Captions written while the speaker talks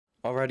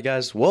Alright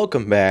guys,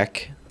 welcome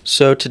back.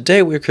 So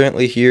today we're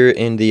currently here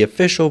in the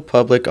official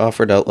public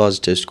Offroad Outlaws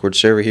Discord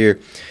server here.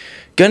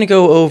 Gonna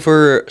go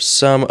over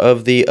some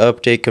of the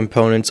update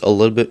components a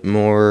little bit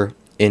more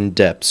in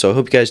depth. So I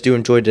hope you guys do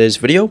enjoy today's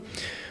video.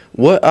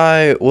 What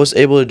I was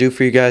able to do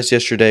for you guys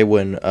yesterday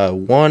when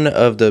one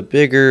of the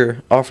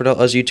bigger Offroad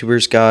Outlaws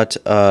YouTubers got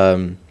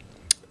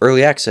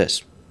early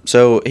access.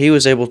 So he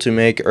was able to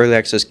make early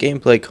access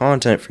gameplay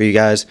content for you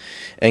guys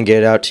and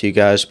get it out to you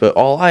guys, but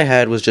all I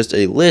had was just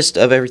a list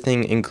of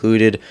everything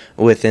included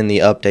within the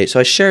update. So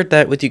I shared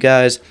that with you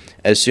guys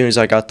as soon as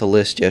I got the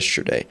list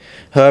yesterday.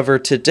 However,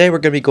 today we're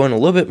going to be going a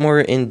little bit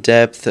more in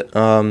depth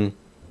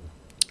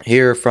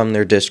here from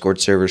their Discord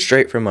server,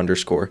 straight from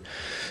Underscore.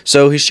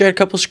 So he shared a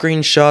couple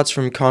screenshots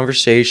from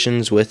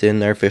conversations within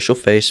their official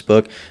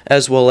Facebook,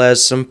 as well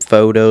as some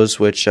photos,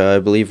 which I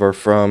believe are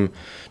from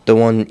the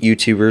one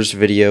YouTuber's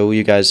video.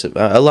 You guys,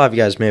 a lot of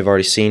you guys may have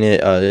already seen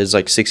it. It's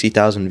like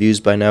 60,000 views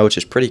by now, which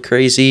is pretty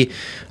crazy.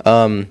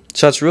 So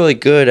it's really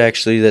good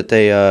actually that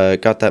they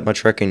got that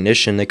much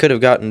recognition. They could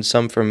have gotten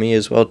some from me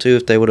as well too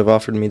if they would have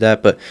offered me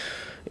that, but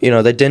you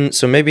know they didn't.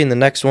 So maybe in the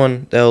next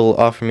one they'll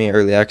offer me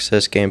early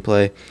access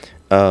gameplay.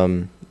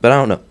 But I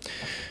don't know.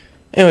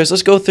 Anyways,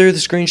 let's go through the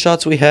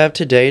screenshots we have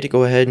today to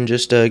go ahead and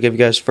just give you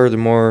guys further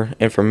more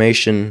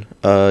information,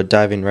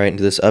 diving right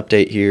into this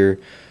update here.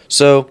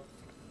 So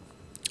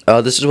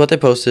this is what they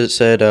posted. It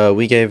said,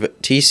 we gave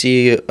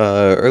TC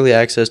early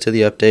access to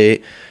the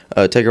update.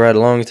 Take a ride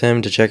along with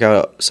him to check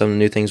out some of the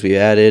new things we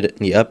added.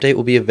 The update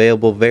will be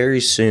available very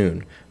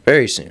soon.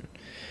 Very soon.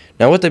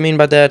 Now, what they mean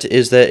by that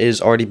is that it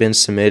has already been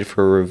submitted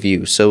for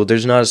review. So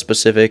there's not a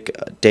specific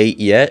date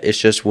yet. It's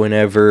just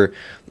whenever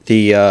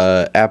the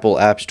Apple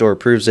App Store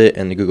approves it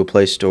and the Google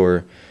Play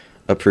Store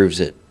approves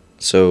it.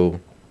 So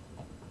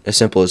as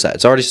simple as that.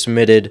 It's already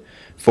submitted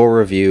for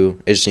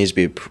review. It just needs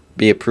to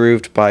be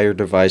approved by your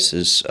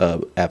device's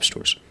app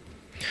stores.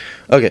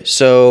 Okay,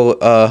 so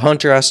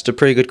Hunter asked a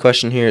pretty good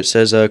question here. It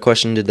says,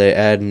 question, did they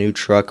add new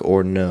truck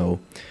or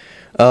no?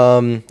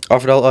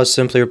 Offroad Outlaws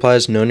simply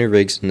replies, no new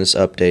rigs in this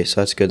update.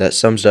 So that's good. That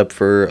sums it up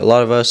for a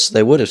lot of us.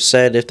 They would have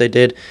said if they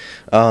did.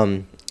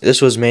 This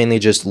was mainly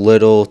just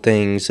little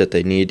things that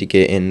they need to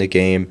get in the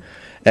game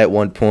at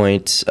one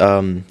point.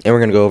 And we're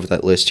going to go over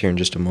that list here in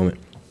just a moment.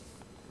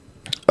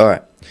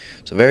 Alright.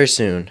 So very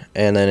soon,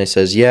 and then it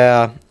says,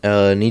 yeah,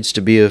 needs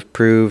to be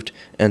approved,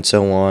 and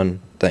so on,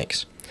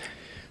 thanks.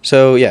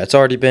 So yeah, it's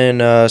already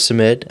been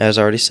submitted, as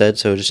I already said,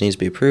 so it just needs to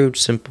be approved.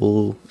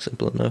 Simple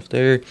enough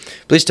there.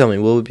 Please tell me,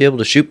 will we be able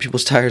to shoot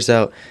people's tires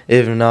out?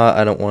 If not,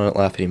 I don't want a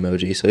laughing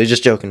emoji, so he's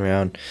just joking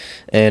around.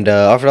 And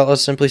Offroad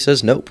Outlaws simply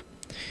says nope,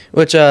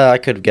 which I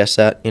could have guessed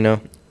that, you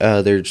know.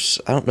 I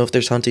don't know if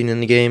there's hunting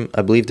in the game.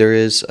 I believe there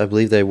is. I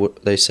believe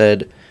they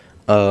said,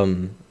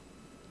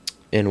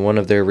 in one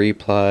of their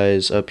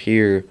replies up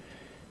here.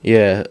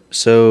 Yeah,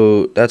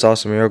 so that's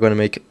awesome. We are going to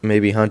make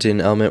maybe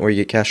hunting element where you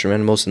get cash from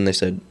animals, and they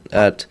said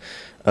that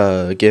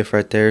GIF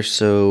right there.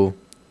 So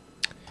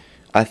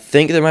I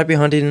think there might be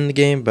hunting in the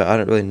game, but I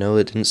don't really know.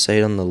 It didn't say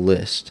it on the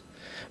list.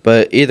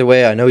 But either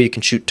way, I know you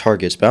can shoot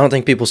targets, but I don't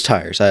think people's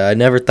tires. I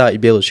never thought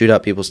you'd be able to shoot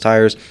out people's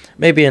tires.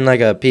 Maybe in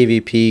like a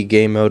PvP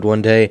game mode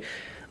one day.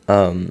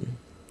 So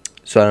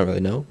I don't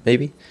really know.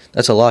 Maybe.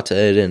 That's a lot to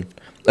edit in.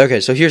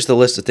 Okay, so here's the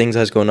list of things I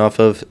was going off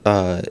of.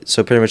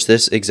 So pretty much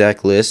this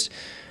exact list.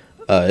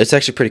 It's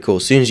actually pretty cool.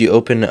 As soon as you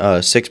open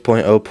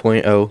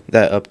 6.0.0,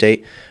 that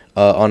update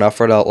on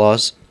Offroad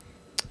Outlaws,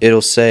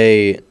 it'll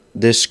say,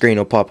 this screen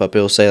will pop up.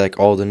 It'll say like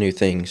all the new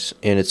things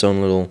in its own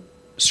little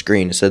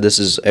screen. It said this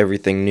is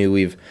everything new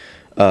we've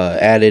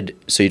added,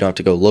 so you don't have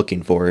to go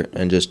looking for it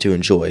and just to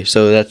enjoy.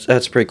 So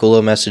that's a pretty cool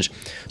little message.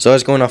 So I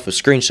was going off a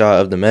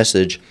screenshot of the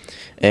message,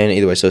 and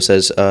either way, so it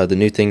says the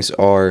new things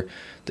are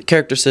the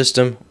character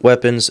system,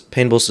 weapons,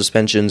 paintable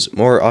suspensions,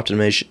 more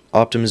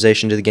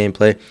optimization to the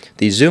gameplay,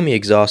 the zoomy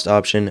exhaust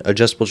option,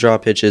 adjustable draw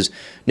pitches,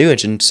 new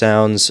engine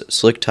sounds,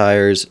 slick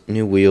tires,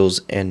 new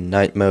wheels, and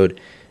night mode,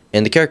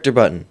 and the character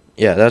button.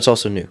 Yeah, that's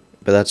also new,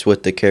 but that's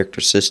with the character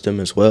system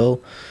as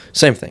well.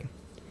 Same thing.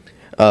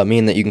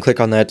 Meaning that you can click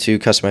on that to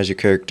customize your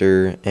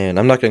character, and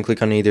I'm not going to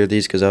click on either of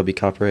these because that'll be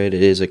copyrighted.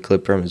 It is a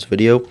clip from his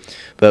video,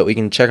 but we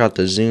can check out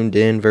the zoomed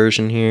in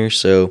version here.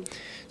 So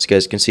as you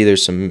guys can see,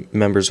 there's some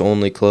members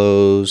only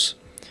clothes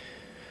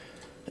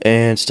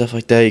and stuff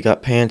like that. You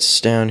got pants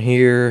down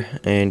here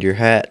and your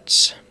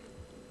hats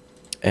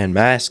and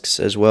masks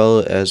as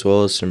well as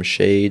some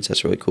shades.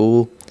 That's really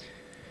cool.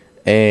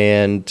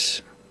 And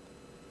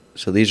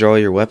so these are all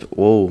your weapons.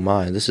 Whoa,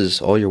 my, this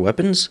is all your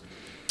weapons.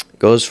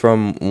 Goes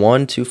from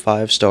 1 to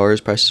 5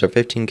 stars. Prices are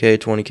 15K,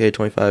 20K,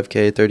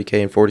 25K,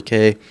 30K, and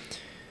 40K.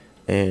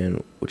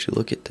 And would you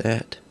look at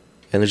that?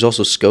 And there's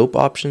also scope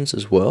options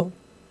as well.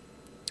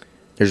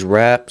 There's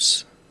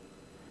wraps,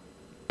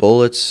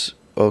 bullets.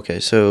 Okay,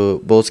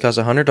 so bullets cost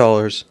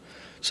 $100.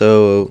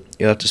 So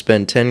you have to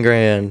spend 10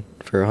 grand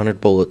for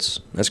 100 bullets.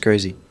 That's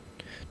crazy.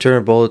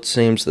 200 bullets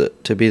seems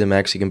to be the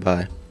max you can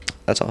buy.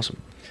 That's awesome.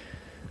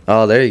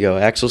 Oh, there you go.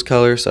 Axle's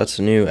color. So that's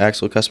the new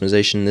axle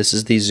customization. This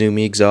is the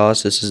zoomy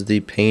exhaust. This is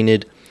the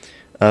painted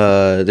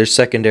There's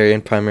secondary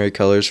and primary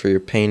colors for your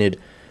painted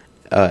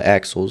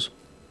axles.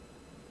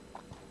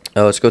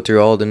 Let's go through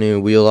all the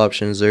new wheel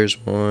options. There's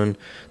one.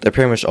 They're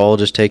pretty much all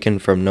just taken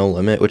from No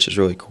Limit, which is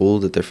really cool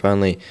that they're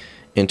finally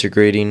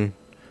integrating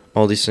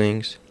all these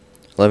things.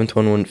 11th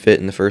one wouldn't fit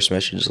in the first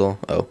message law.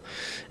 Oh,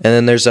 and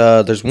then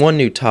there's one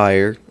new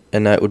tire,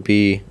 and that would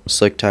be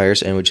slick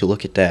tires. And would you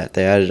look at that?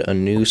 They added a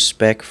new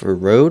spec for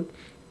road,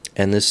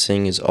 and this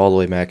thing is all the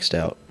way maxed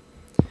out.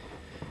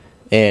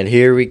 And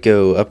here we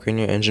go. Upgrading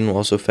your engine will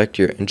also affect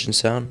your engine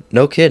sound.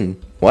 No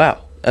kidding.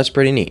 Wow, that's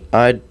pretty neat.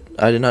 I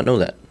did not know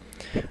that.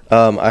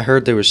 I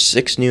heard there were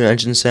 6 new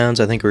engine sounds.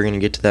 I think we're going to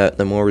get to that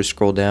the more we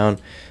scroll down.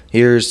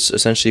 Here's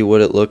essentially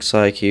what it looks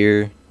like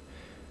here.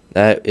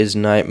 That is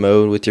night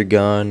mode with your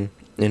gun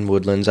in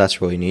woodlands.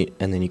 That's really neat.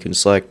 And then you can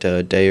select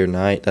day or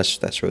night.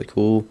 That's really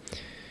cool.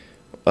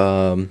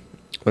 When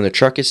the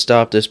truck is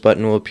stopped, this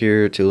button will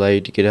appear to allow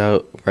you to get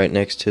out right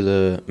next to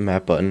the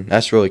map button.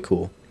 That's really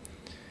cool.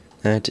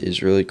 That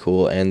is really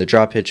cool. And the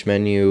drop hitch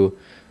menu,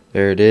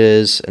 there it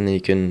is. And then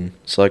you can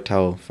select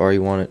how far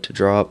you want it to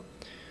drop.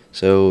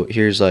 So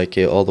here's like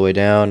it all the way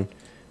down,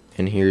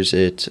 and here's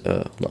it,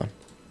 hold on,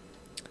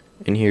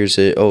 and here's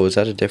it. Oh, is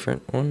that a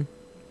different one?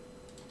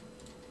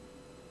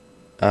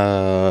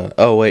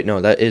 Oh wait, no,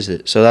 that is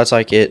it. So that's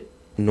like it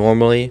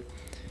normally,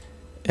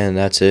 and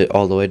that's it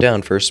all the way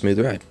down for a smooth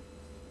ride.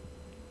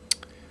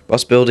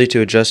 Possibility to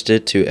adjust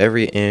it to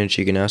every inch.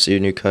 You can now see your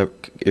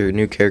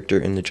new character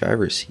in the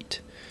driver's seat.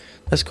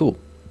 That's cool.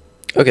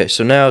 Okay,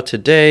 so now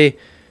today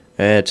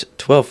at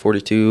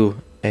 12:42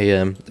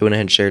 a.m. I went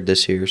ahead and shared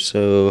this here.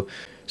 So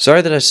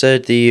sorry that I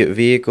said the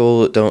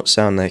vehicle don't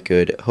sound that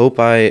good. Hope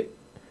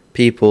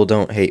people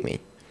don't hate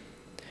me.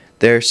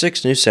 There are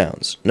 6 new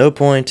sounds. No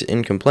point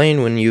in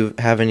complaining when you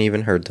haven't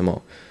even heard them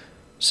all.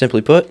 Simply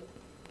put.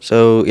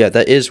 So yeah,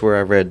 that is where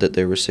I read that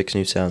there were 6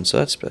 new sounds. So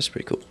that's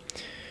pretty cool.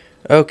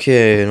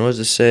 Okay, and what does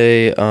it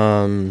say?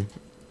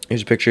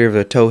 Here's a picture of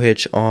a tow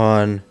hitch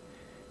on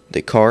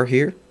the car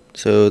here.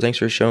 So thanks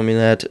for showing me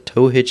that.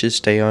 Tow hitches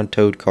stay on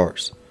towed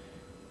cars.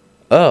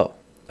 Oh.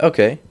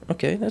 Okay,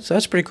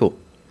 that's pretty cool.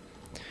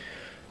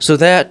 So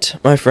that,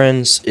 my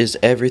friends, is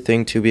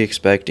everything to be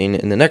expecting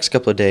in the next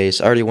couple of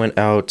days. I already went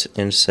out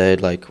and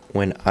said, like,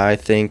 when I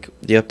think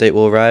the update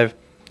will arrive.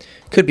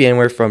 Could be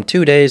anywhere from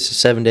 2 days to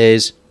 7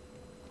 days.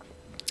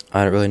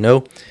 I don't really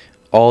know.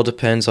 All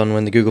depends on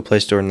when the Google Play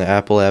Store and the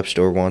Apple App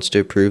Store wants to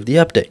approve the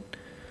update.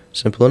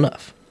 Simple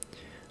enough.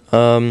 I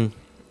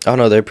don't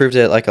know, they approved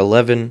it at like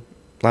 11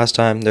 last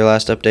time, their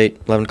last update,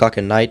 11 o'clock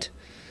at night.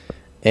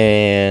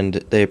 And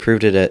they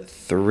approved it at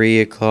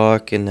 3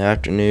 o'clock in the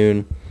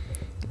afternoon,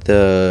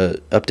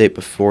 the update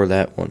before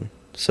that one.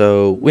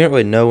 So we don't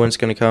really know when it's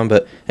going to come,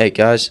 but hey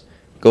guys,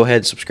 go ahead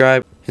and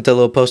subscribe, hit that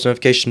little post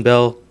notification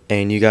bell,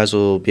 and you guys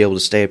will be able to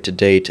stay up to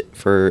date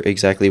for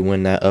exactly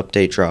when that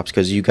update drops,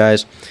 because you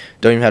guys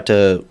don't even have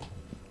to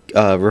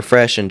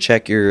refresh and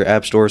check your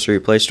app stores or your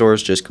play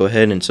stores. Just go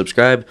ahead and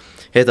subscribe,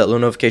 hit that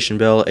little notification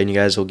bell, and you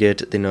guys will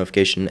get the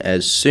notification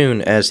as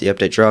soon as the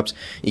update drops.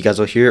 You guys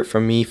will hear it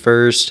from me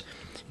first.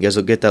 You guys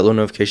will get that little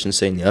notification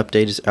saying the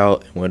update is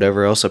out and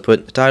whatever else I put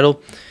in the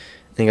title.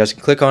 Then you guys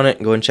can click on it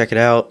and go ahead and check it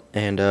out,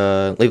 and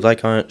leave a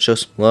like on it, show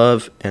some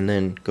love, and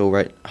then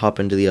hop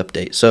into the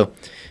update. So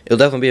it'll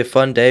definitely be a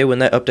fun day when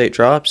that update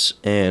drops,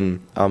 and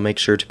I'll make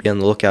sure to be on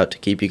the lookout to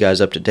keep you guys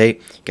up to date.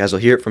 You guys will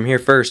hear it from here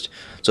first.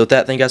 So with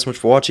that, thank you guys so much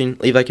for watching.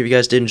 Leave a like if you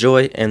guys did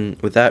enjoy,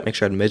 and with that, make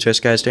sure to have a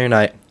mid-rest guys day or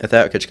night. With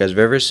that, I'll catch you guys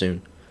very, very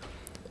soon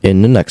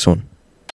in the next one.